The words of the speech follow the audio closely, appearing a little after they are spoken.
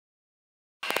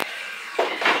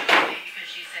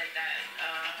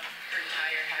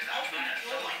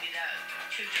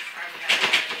tooth is probably not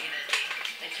something that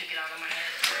they took it out of my head.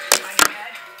 On your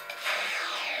head?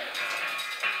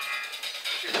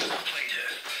 Later,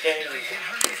 Diane hit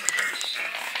her neighbors.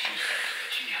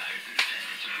 She hired the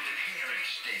defendant to put in hair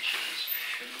extensions,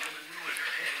 and the woman ruined her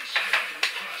head and scalp in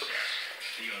the process.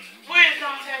 The Where's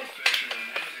Dante? unprofessional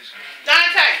woman is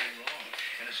Dante! wrong,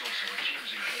 and is also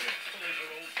accusing her of pulling her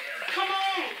old hair out. Come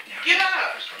on! Get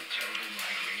up! From terrible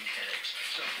migraine headaches.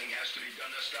 Something has to be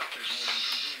done to stop this woman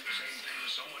from doing the same thing to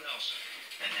someone else.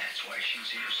 And that's why she's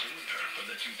here suing her for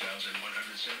the $2,175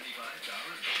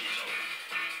 she's owed.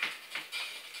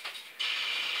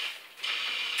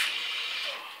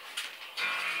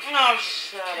 Oh,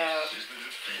 shut up. This is the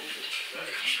defendant.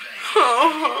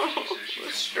 Oh, She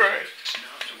that's says she straight. told her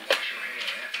not to wash her hair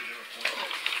after their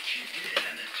appointment. She did,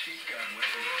 and the teeth got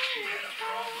wet and she had a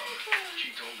problem. She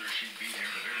told her she'd be there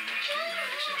the very next day to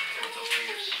fix it, but the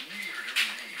plaintiff smeared her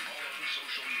name all over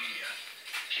social media.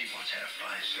 She once had a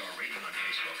 5-star rating on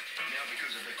Facebook. Now,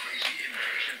 because of the crazy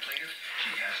impatient plaintiff,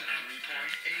 she has a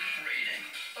 3.8 rating.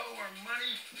 Oh, her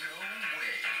money? No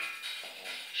way.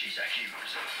 She's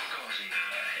accused of causing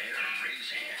a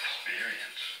hair-raising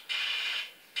experience.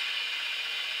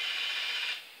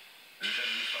 The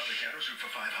defendant filed a countersuit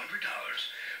for $500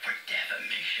 for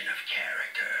defamation of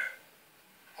character.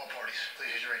 All parties,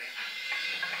 please use your right hand.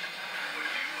 What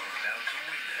you are about to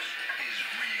witness is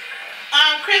real.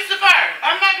 Christopher,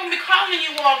 I'm not going to be calling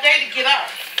you all day to get up.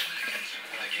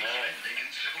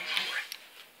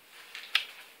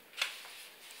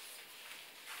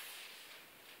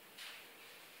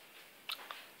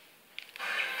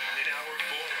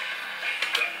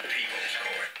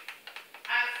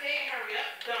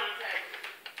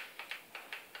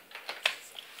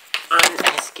 I'm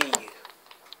asking you.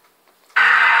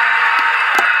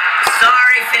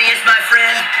 Sorry, Phineas, my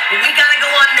friend, but we gotta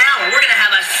go on now, or we're gonna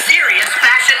have a serious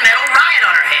fashion metal riot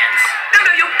on our hands.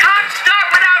 No, you can't start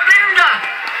without Linda.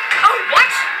 Oh,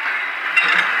 what?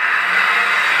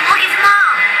 Look, it's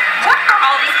Mom. What are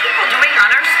all these people doing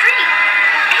on our street?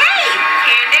 Hey!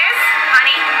 Candace,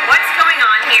 honey, what's going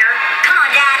on here? Come on,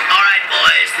 Dad. All right,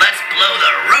 boys, let's blow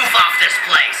the roof off this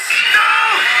place. No!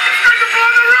 It's going to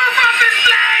blow the roof off this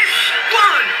place!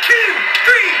 1, 2,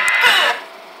 3, 4!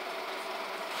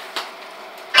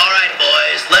 All right,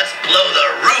 boys, let's blow the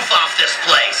roof off this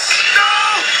place. No!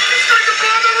 It's going to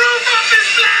blow the roof off this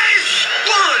place!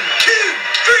 1, 2,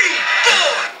 3,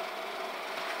 4!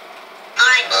 All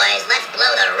right, boys, let's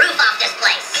blow the roof off this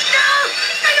place. No!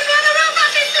 It's going to blow the roof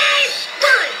off this place!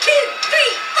 1, 2, 3,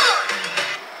 4!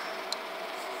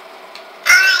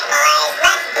 All right, boys,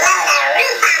 let's blow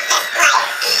the roof off this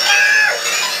place. No!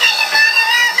 It's going to blow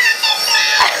the roof off this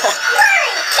place.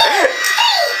 1, 2,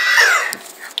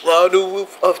 3, 4! Blow the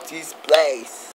roof off this place.